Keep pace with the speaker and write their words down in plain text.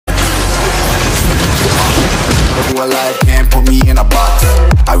alive, can't put me in a box.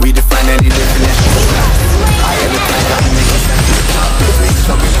 I redefine any definition. I am the kind that makes sense. Please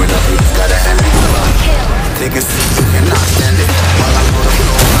tell me when I just gotta hand it over. Take a seat, you cannot stand it. While I go to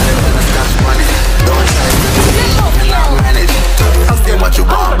flow, harder than a Scotch bunny. Don't try to do me, you cannot manage. I'll say what you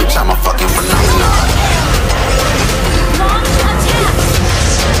want, bitch, I'm a fucking phenomenon. Launch attack!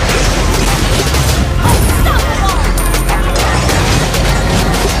 Unstoppable!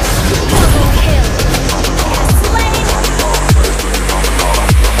 Double kill! Slain!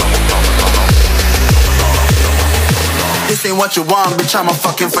 This ain't what you want, bitch, I'm a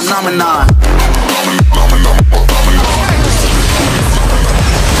fucking phenomenon.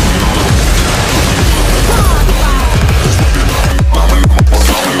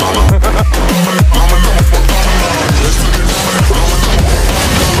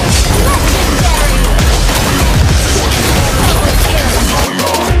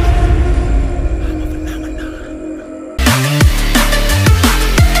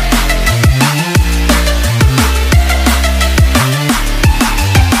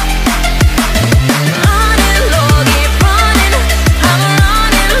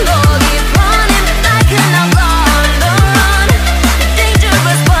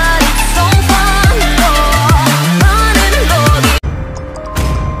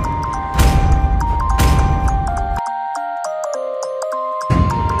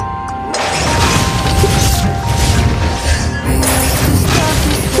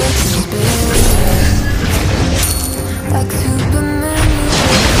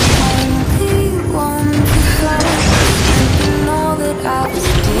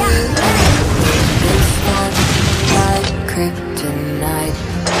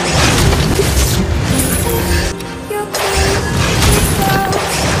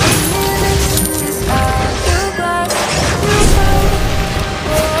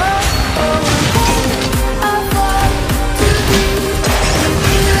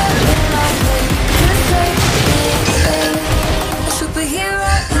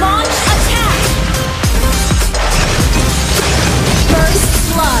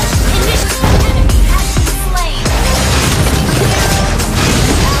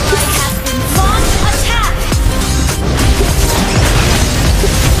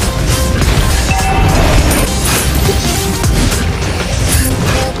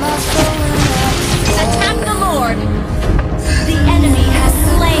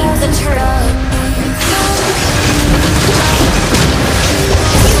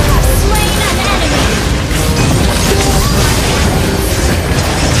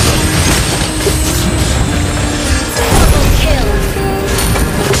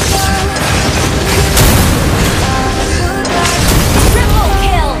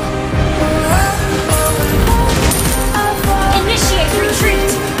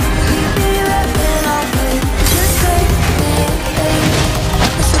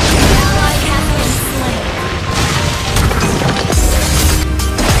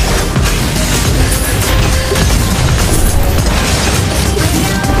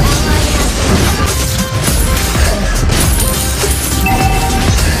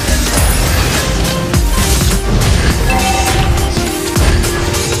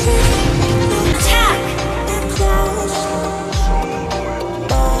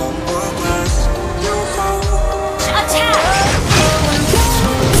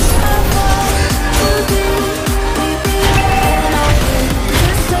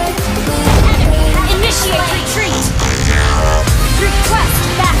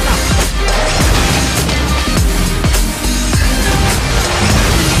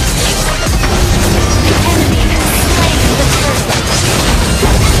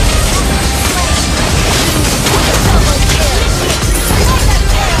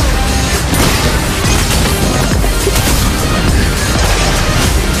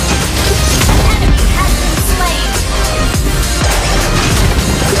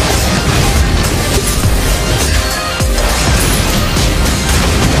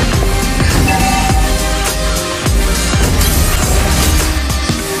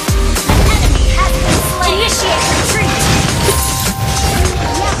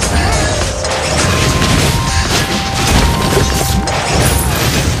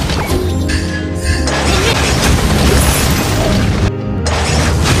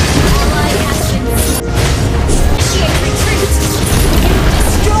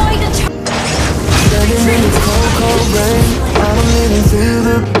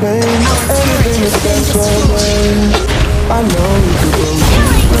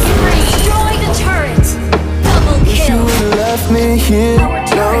 here.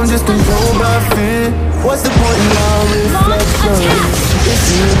 Now I'm just controlled by fear. What's the point in my reflection if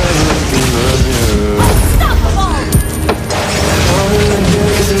you never think of you? Unstoppable!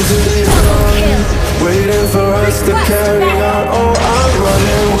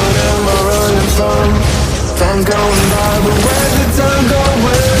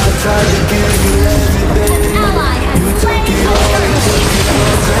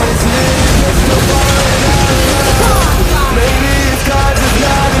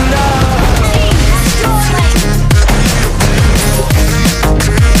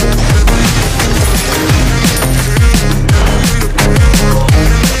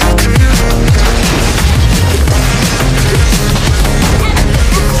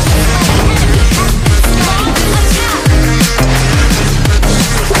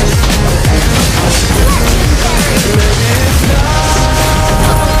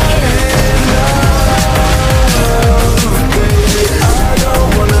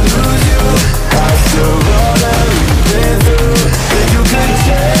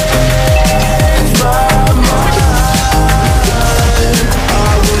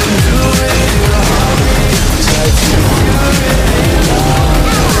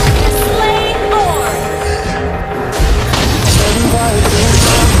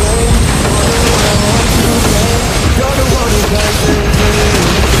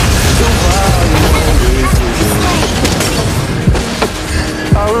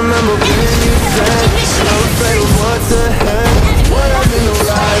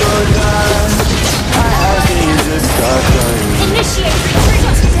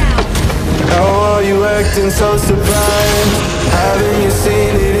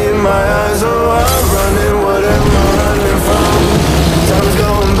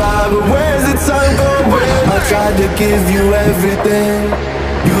 to give you everything.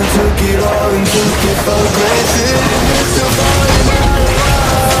 You took it all and took it for granted. It's so falling out of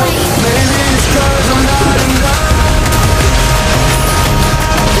love. Maybe it's 'cause I'm not enough.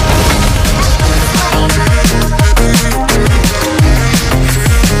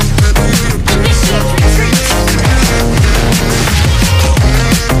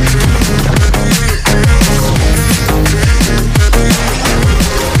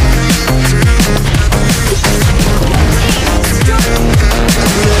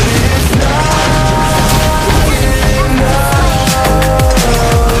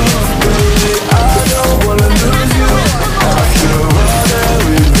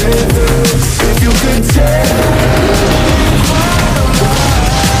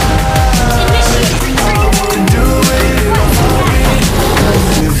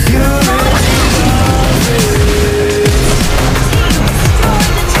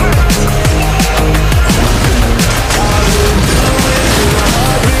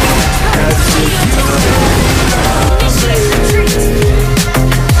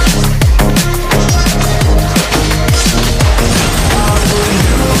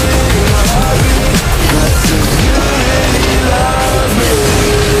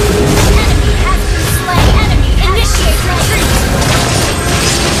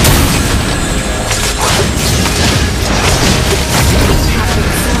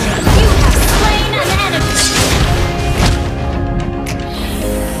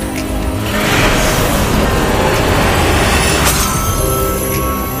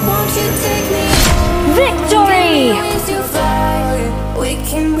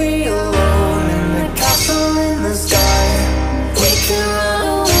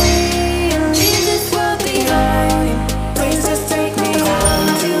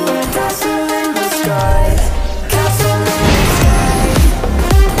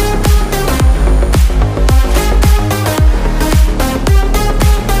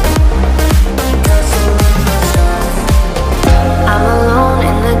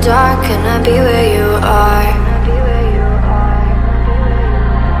 Can I be where you are?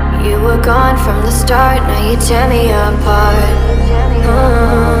 You were gone from the start, now you tear me apart.